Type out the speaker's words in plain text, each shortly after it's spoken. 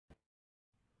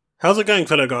How's it going,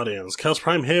 fellow Guardians? Chaos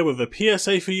Prime here with a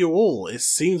PSA for you all. It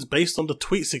seems, based on the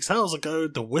tweet 6 hours ago,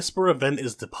 the Whisper event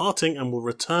is departing and will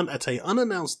return at an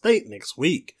unannounced date next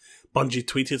week. Bungie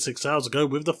tweeted 6 hours ago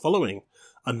with the following: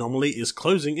 Anomaly is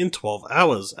closing in 12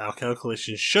 hours. Our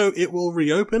calculations show it will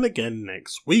reopen again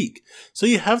next week. So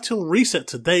you have till reset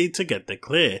today to get the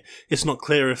clear. It's not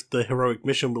clear if the heroic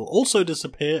mission will also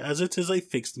disappear, as it is a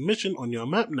fixed mission on your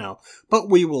map now, but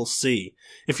we will see.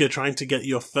 If you're trying to get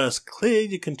your first clear,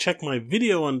 you can check my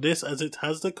video on this, as it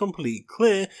has the complete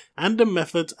clear and the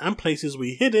methods and places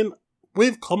we hid in,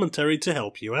 with commentary to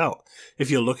help you out. If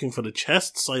you're looking for the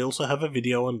chests, I also have a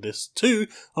video on this too,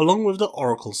 along with the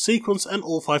Oracle sequence and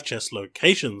all 5 chest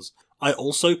locations. I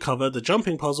also cover the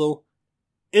jumping puzzle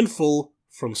in full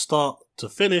from start to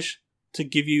finish to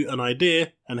give you an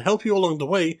idea and help you along the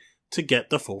way to get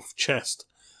the 4th chest.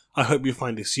 I hope you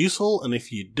find this useful, and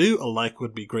if you do, a like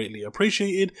would be greatly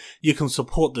appreciated. You can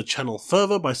support the channel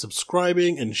further by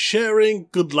subscribing and sharing.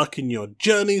 Good luck in your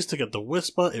journeys to get the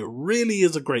Whisper. It really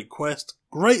is a great quest,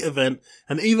 great event,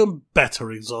 and even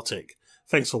better exotic.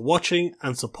 Thanks for watching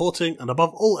and supporting, and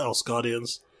above all else,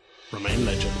 Guardians, remain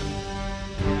legend.